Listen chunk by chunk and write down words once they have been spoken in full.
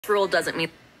rule doesn't mean...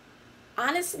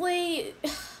 Honestly,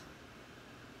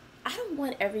 I don't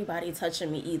want everybody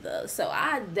touching me either, so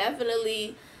I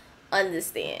definitely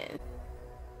understand.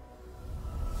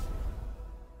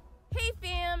 Hey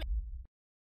fam,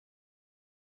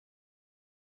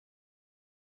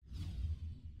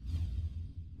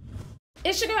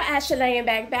 it's your girl Ashley, and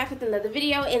back with another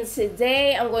video, and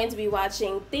today I'm going to be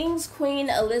watching Things Queen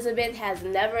Elizabeth Has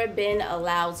Never Been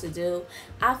Allowed to Do.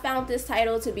 I found this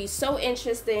title to be so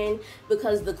interesting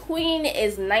because the queen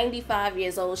is 95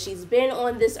 years old. She's been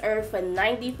on this earth for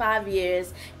 95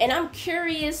 years, and I'm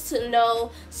curious to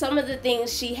know some of the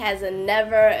things she has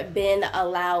never been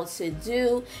allowed to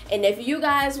do. And if you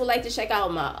guys would like to check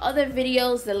out my other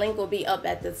videos, the link will be up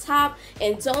at the top.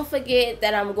 And don't forget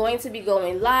that I'm going to be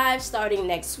going live starting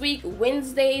next week,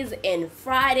 Wednesdays and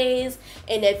Fridays.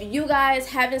 And if you guys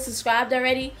haven't subscribed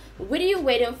already, what are you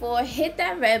waiting for? Hit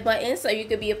that red button so you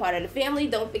can be a part of the family.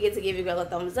 Don't forget to give your girl a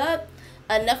thumbs up.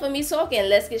 Enough of me talking,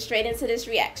 let's get straight into this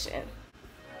reaction.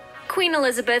 Queen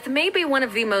Elizabeth may be one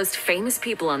of the most famous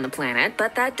people on the planet,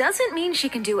 but that doesn't mean she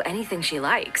can do anything she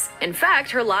likes. In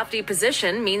fact, her lofty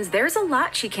position means there's a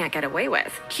lot she can't get away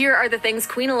with. Here are the things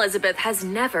Queen Elizabeth has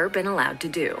never been allowed to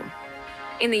do.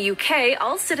 In the UK,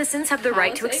 all citizens have the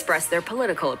right to express their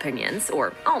political opinions,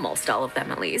 or almost all of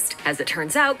them at least. As it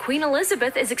turns out, Queen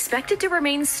Elizabeth is expected to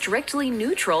remain strictly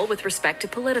neutral with respect to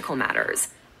political matters.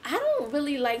 I don't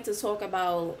really like to talk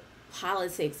about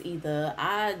politics either.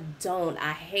 I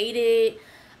hate it.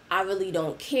 I really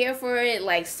don't care for it.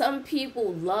 Like, some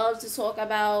people love to talk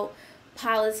about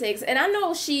politics, and I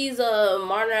know she's a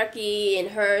monarchy and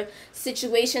her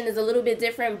situation is a little bit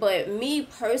different, but me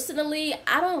personally,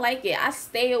 I don't like it. I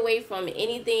stay away from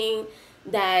anything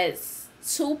that's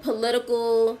too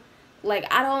political. Like,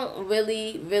 I don't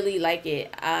really like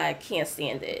it. I can't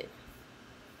stand it.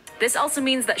 This also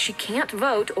means that she can't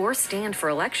vote or stand for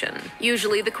election.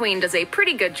 Usually, the Queen does a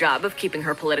pretty good job of keeping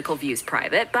her political views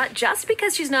private, but just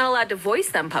because she's not allowed to voice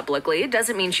them publicly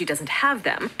doesn't mean she doesn't have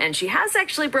them. And she has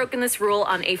actually broken this rule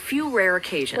on a few rare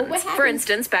occasions. For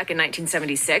instance, back in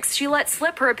 1976, she let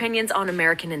slip her opinions on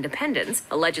American independence,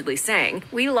 allegedly saying,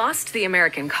 "We lost the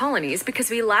American colonies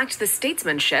because we lacked the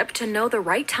statesmanship to know the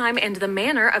right time and the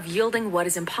manner of yielding what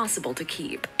is impossible to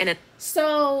keep."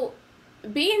 So,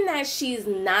 being that she's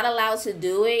not allowed to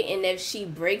do it, and if she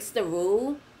breaks the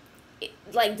rule,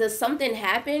 like, does something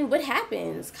happen? What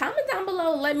happens? Comment down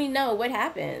below, let me know what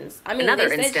happens. I mean,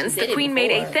 another instance, the Queen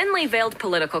made a thinly veiled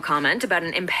political comment about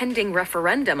an impending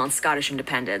referendum on Scottish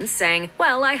independence, saying,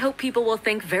 "Well, I hope people will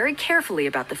think very carefully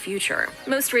about the future."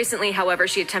 Most recently, however,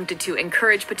 she attempted to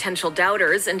encourage potential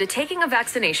doubters into taking a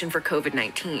vaccination for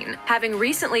COVID-19. Having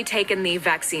recently taken the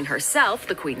vaccine herself,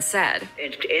 the Queen said,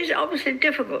 "It is obviously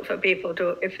difficult for people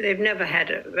to, if they've never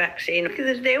had a vaccine,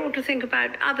 because they ought to think about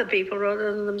other people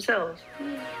rather than themselves."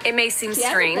 It may seem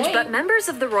strange, but members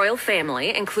of the royal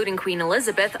family, including Queen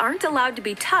Elizabeth, aren't allowed to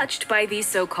be touched by the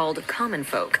so-called common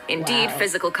folk. Indeed,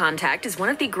 physical contact is one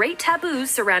of the great taboos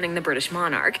surrounding the British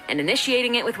monarch, and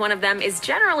initiating it with one of them is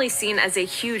generally seen as a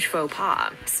huge faux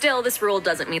pas. Still, this rule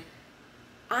doesn't mean...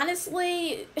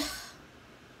 Honestly,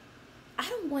 I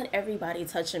don't want everybody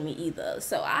touching me either,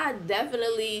 so I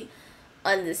definitely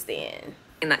understand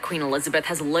that Queen Elizabeth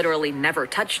has literally never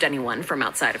touched anyone from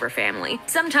outside of her family.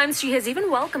 Sometimes she has even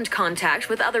welcomed contact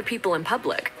with other people in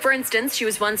public. For instance, she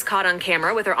was once caught on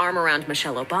camera with her arm around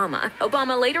Michelle Obama.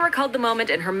 Obama later recalled the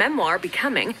moment in her memoir,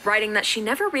 Becoming, writing that she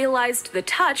never realized the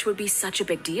touch would be such a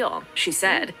big deal. She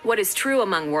said, "What is true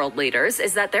among world leaders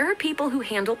is that there are people who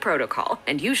handle protocol,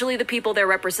 and usually the people they're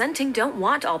representing don't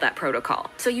want all that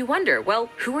protocol. So you wonder, well,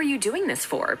 who are you doing this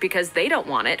for? Because they don't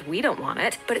want it, we don't want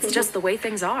it, but it's just the way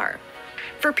things are."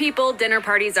 For people, dinner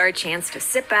parties are a chance to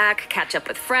sit back, catch up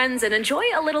with friends, and enjoy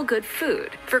a little good food.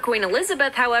 For Queen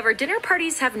Elizabeth, however, dinner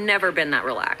parties have never been that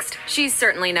relaxed. She's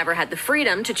certainly never had the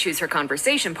freedom to choose her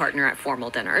conversation partner at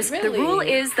formal dinners. Really? The rule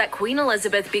is that Queen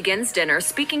Elizabeth begins dinner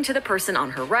speaking to the person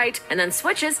on her right, and then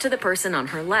switches to the person on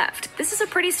her left. This is a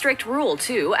pretty strict rule,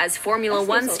 too, as Formula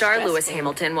One star Lewis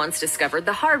Hamilton once discovered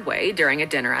the hard way during a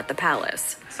dinner at the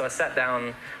palace. So I sat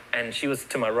down, and she was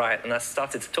to my right, and I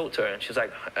started to talk to her, and she was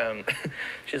like,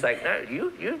 "No,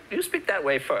 you speak that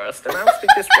way first, and I'll speak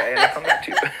this way, and I'll come back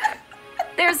to you."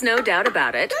 There's no doubt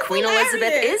about it. Queen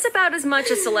Elizabeth is about as much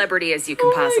a celebrity as you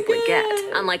can possibly get.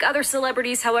 Unlike other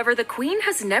celebrities, however, the Queen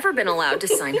has never been allowed to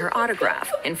sign her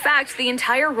autograph. In fact, the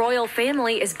entire royal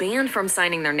family is banned from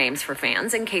signing their names for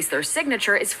fans in case their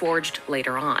signature is forged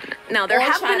later on. Now, there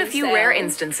have been a few rare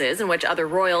instances in which other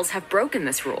royals have broken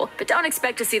this rule, but don't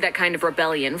expect to see that kind of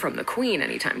rebellion from the Queen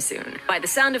anytime soon. By the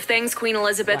sound of things, Queen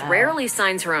Elizabeth rarely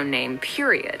signs her own name,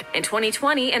 period. In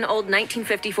 2020, an old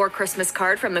 1954 Christmas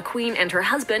card from the Queen and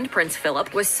her husband, Prince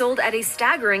Philip, was sold at a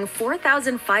staggering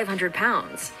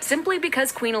 £4,500, simply because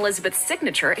Queen Elizabeth's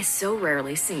signature is so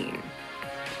rarely seen.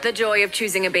 The joy of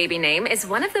choosing a baby name is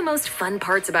one of the most fun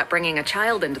parts about bringing a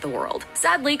child into the world.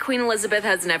 Sadly, Queen Elizabeth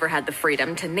has never had the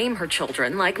freedom to name her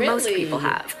children like most people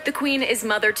have. The Queen is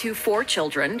mother to 4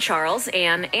 children, Charles,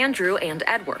 Anne, Andrew, and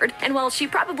Edward, and while she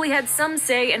probably had some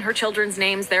say in her children's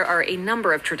names, there are a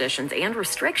number of traditions and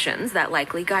restrictions that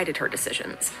likely guided her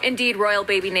decisions. Indeed, royal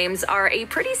baby names are a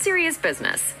pretty serious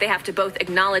business. They have to both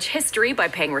acknowledge history by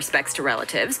paying respects to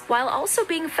relatives, while also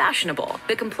being fashionable.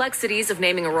 The complexities of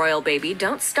naming a royal baby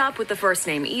don't stop with the first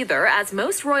name either, as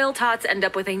most royal tots end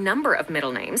up with a number of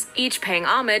middle names, each paying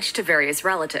homage to various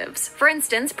relatives. For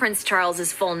instance, Prince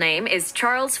Charles's full name is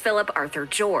Charles Philip Arthur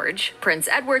George. Prince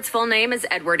Edward's full name is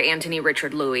Edward Anthony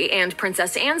Richard Louis, and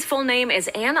Princess Anne's full name is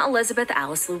Anne Elizabeth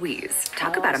Alice Louise.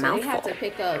 Talk about a mouthful. Have to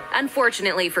pick up.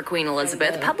 Unfortunately for Queen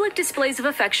Elizabeth, public displays of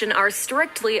affection are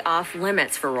strictly off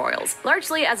limits for royals,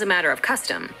 largely as a matter of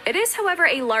custom. It is, however,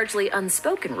 a largely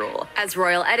unspoken rule. As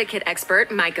royal etiquette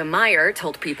expert Micah Meyer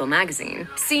told People magazine,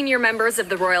 senior members of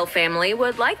the royal family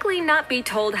would likely not be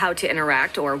told how to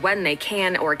interact or when they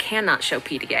can or cannot show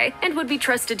PDA, and would be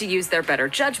trusted to use their better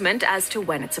judgment as to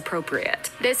when it's appropriate.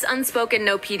 This unspoken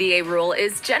no PDA rule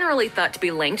is generally thought to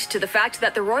be linked to the fact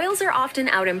that the royals are often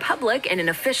out in public in an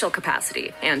official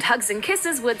capacity, and hugs and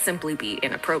kisses would simply be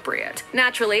inappropriate.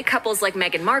 Naturally, couples like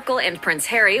Meghan Markle and Prince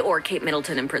Harry, or Kate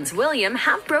Middleton and Prince William,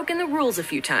 have broken the rules a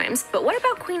few times, but what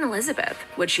about Queen Elizabeth?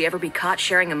 Would she ever be caught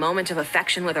sharing a moment of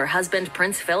affection with her husband,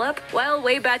 Prince Philip? Well,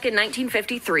 way back in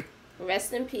 1953.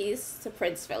 Rest in peace to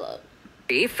Prince Philip.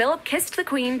 Philip kissed the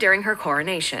Queen during her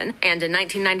coronation, and in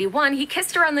 1991, he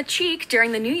kissed her on the cheek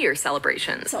during the New Year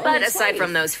celebrations. But aside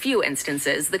from those few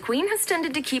instances, the Queen has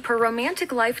tended to keep her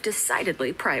romantic life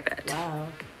decidedly private. Wow.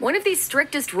 One of the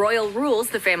strictest royal rules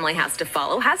the family has to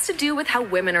follow has to do with how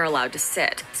women are allowed to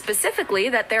sit, specifically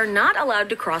that they're not allowed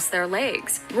to cross their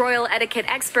legs. Royal etiquette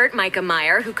expert Micah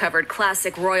Meyer, who covered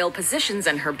classic royal positions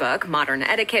in her book, Modern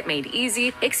Etiquette Made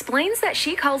Easy, explains that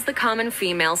she calls the common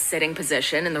female sitting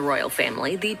position in the royal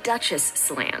family the Duchess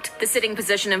slant. The sitting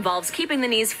position involves keeping the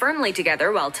knees firmly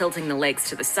together while tilting the legs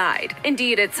to the side.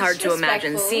 Indeed, it's hard to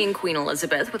imagine seeing Queen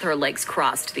Elizabeth with her legs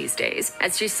crossed these days.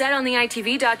 As she said on the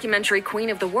ITV documentary Queen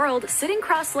of the World, sitting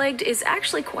cross-legged is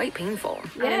actually quite painful.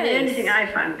 Yes. I mean, the only thing I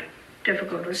found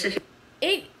difficult was sitting.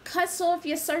 It cuts off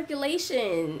your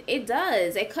circulation. It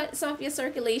does. It cuts off your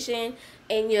circulation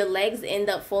and your legs end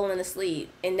up falling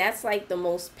asleep. And that's like the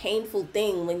most painful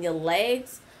thing, when your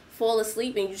legs fall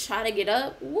asleep and you try to get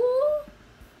up. Woo!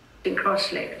 Being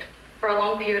cross-legged. For a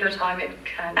long period of time, it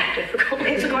can be difficult.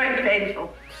 It's quite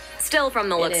painful. Still, from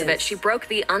the looks of it, she broke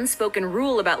the unspoken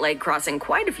rule about leg crossing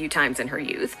quite a few times in her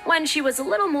youth, when she was a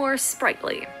little more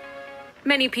sprightly.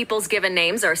 Many people's given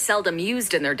names are seldom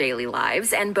used in their daily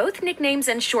lives, and both nicknames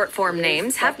and short-form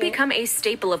names have become a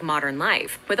staple of modern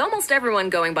life, with almost everyone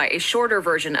going by a shorter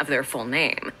version of their full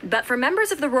name. But for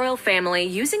members of the royal family,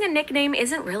 using a nickname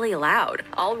isn't really allowed.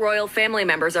 All royal family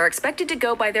members are expected to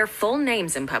go by their full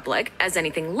names in public, as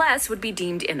anything less would be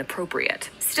deemed inappropriate.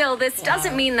 Still, this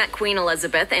doesn't mean that Queen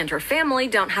Elizabeth and her family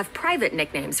don't have private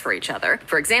nicknames for each other.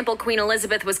 For example, Queen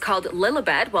Elizabeth was called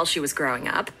Lilibet while she was growing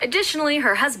up. Additionally,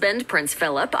 her husband, Prince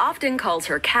Philip, often calls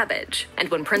her Cabbage. And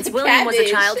when Prince William was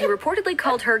a child, he reportedly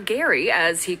called her Gary,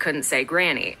 as he couldn't say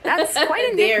Granny. That's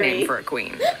quite a nickname for a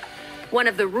queen. One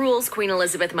of the rules Queen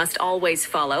Elizabeth must always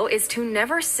follow is to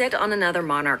never sit on another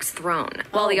monarch's throne.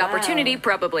 While the opportunity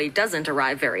probably doesn't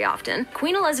arrive very often,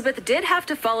 Queen Elizabeth did have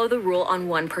to follow the rule on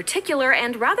one particular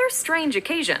and rather strange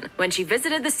occasion. When she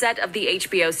visited the set of the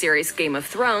HBO series Game of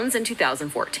Thrones in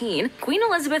 2014, Queen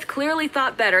Elizabeth clearly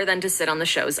thought better than to sit on the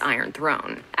show's Iron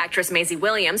Throne. Actress Maisie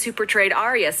Williams, who portrayed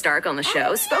Arya Stark on the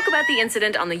show, spoke about the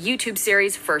incident on the YouTube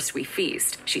series First We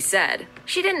Feast. She said,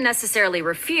 "She didn't necessarily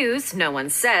refuse, no one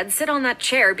said, sit on on that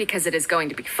chair because it is going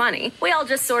to be funny. We all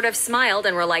just sort of smiled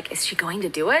and were like, is she going to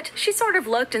do it? She sort of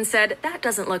looked and said, that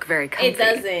doesn't look very comfy. It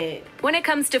doesn't. When it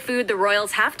comes to food, the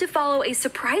royals have to follow a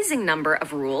surprising number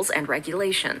of rules and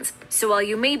regulations. So while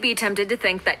you may be tempted to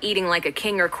think that eating like a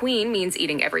king or queen means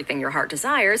eating everything your heart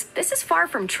desires, this is far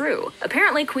from true.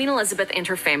 Apparently, Queen Elizabeth and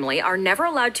her family are never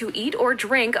allowed to eat or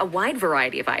drink a wide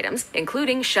variety of items,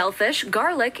 including shellfish,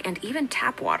 garlic, and even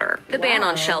tap water. The ban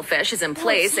on shellfish is in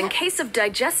place in case of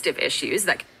digestive issues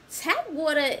that tap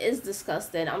water is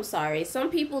disgusting. I'm sorry. Some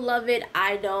people love it.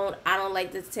 I don't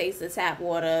like the taste of tap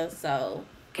water, so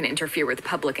can interfere with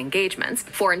public engagements.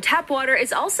 Foreign tap water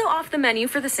is also off the menu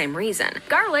for the same reason.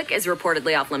 Garlic is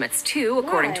reportedly off limits too,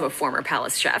 according to a former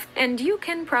palace chef, and you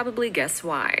can probably guess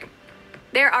why.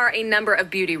 There are a number of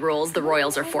beauty rules the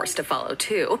royals are forced to follow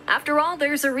too. After all,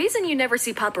 there's a reason you never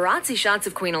see paparazzi shots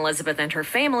of Queen Elizabeth and her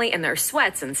family in their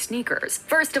sweats and sneakers.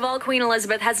 First of all, Queen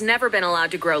Elizabeth has never been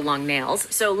allowed to grow long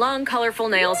nails, so long, colorful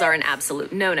nails are an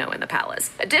absolute no-no in the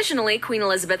palace. Additionally, Queen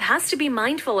Elizabeth has to be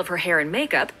mindful of her hair and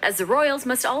makeup, as the royals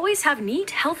must always have neat,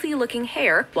 healthy-looking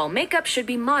hair, while makeup should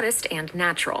be modest and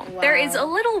natural. There is a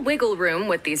little wiggle room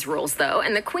with these rules, though,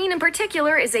 and the Queen in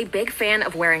particular is a big fan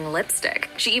of wearing lipstick.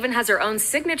 She even has her own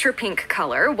signature pink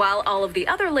color, while all of the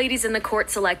other ladies in the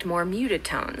court select more muted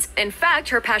tones. In fact,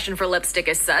 her passion for lipstick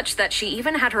is such that she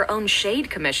even had her own shade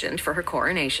commissioned for her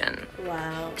coronation.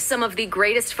 Wow. Some of the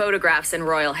greatest photographs in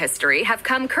royal history have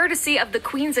come courtesy of the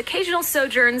Queen's occasional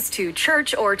sojourns to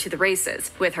church or to the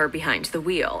races, with her behind the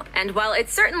wheel. And while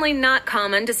it's certainly not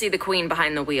common to see the Queen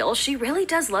behind the wheel, she really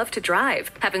does love to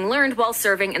drive, having learned while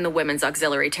serving in the Women's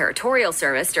Auxiliary Territorial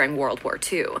Service during World War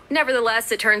II.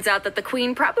 Nevertheless, it turns out that the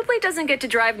Queen probably doesn't get to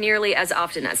drive nearly as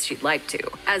often as she'd like to.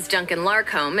 As Duncan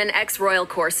Larcombe, an ex-royal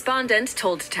correspondent,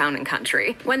 told Town &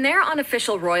 Country, when they're on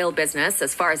official royal business,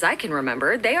 as far as I can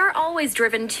remember, they are always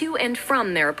driven to and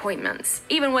from their appointments.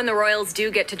 Even when the royals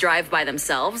do get to drive by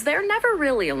themselves, they're never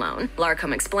really alone.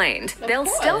 Larcombe explained. They'll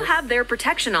still have their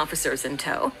protection officers in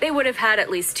tow. They would have had at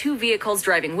least 2 vehicles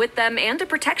driving with them and a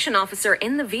protection officer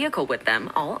in the vehicle with them,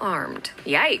 all armed.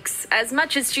 Yikes. As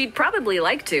much as she'd probably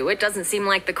like to, it doesn't seem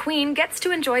like the Queen gets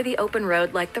to enjoy the open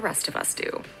road like the rest of us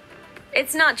do.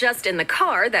 It's not just in the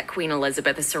car that Queen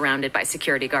Elizabeth is surrounded by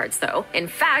security guards, though. In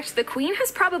fact, the Queen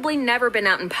has probably never been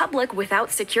out in public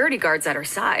without security guards at her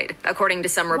side. According to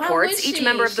some reports, each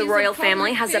member of the royal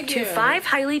family has up to 5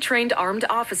 highly trained armed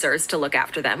officers to look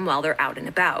after them while they're out and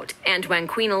about. And when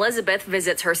Queen Elizabeth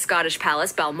visits her Scottish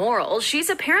palace Balmoral, she's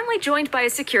apparently joined by a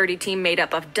security team made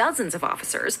up of dozens of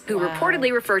officers who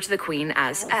reportedly refer to the Queen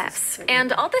as S.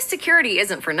 And all this security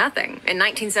isn't for nothing. In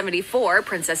 1974,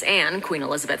 Princess Anne, Queen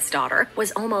Elizabeth's daughter,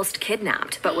 was almost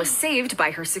kidnapped, but was saved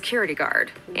by her security guard.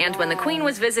 And when the Queen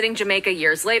was visiting Jamaica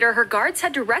years later, her guards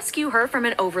had to rescue her from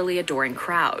an overly adoring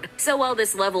crowd. So while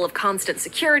this level of constant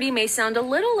security may sound a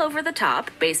little over the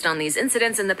top, based on these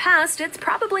incidents in the past, it's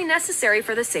probably necessary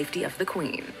for the safety of the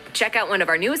Queen. Check out one of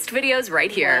our newest videos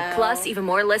right here, plus even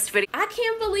more list videos. I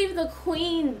can't believe the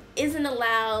Queen isn't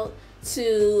allowed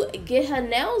to get her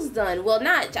nails done. Well,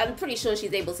 I'm pretty sure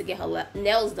she's able to get her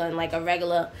nails done, like a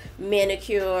regular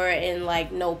manicure and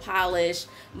like no polish,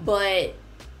 but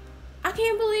I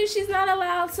can't believe she's not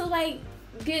allowed to like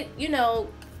get, you know,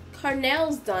 her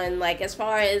nails done. Like as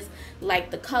far as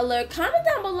like the color, comment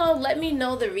down below, let me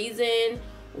know the reason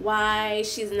why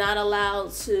she's not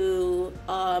allowed to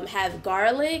have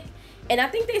garlic. And I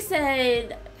think they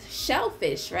said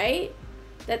shellfish, right?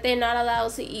 That they're not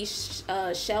allowed to eat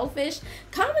shellfish.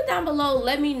 Comment down below,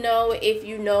 let me know if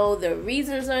you know the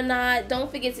reasons or not. Don't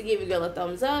forget to give your girl a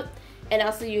thumbs up, and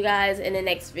I'll see you guys in the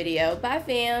next video. Bye,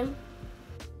 fam.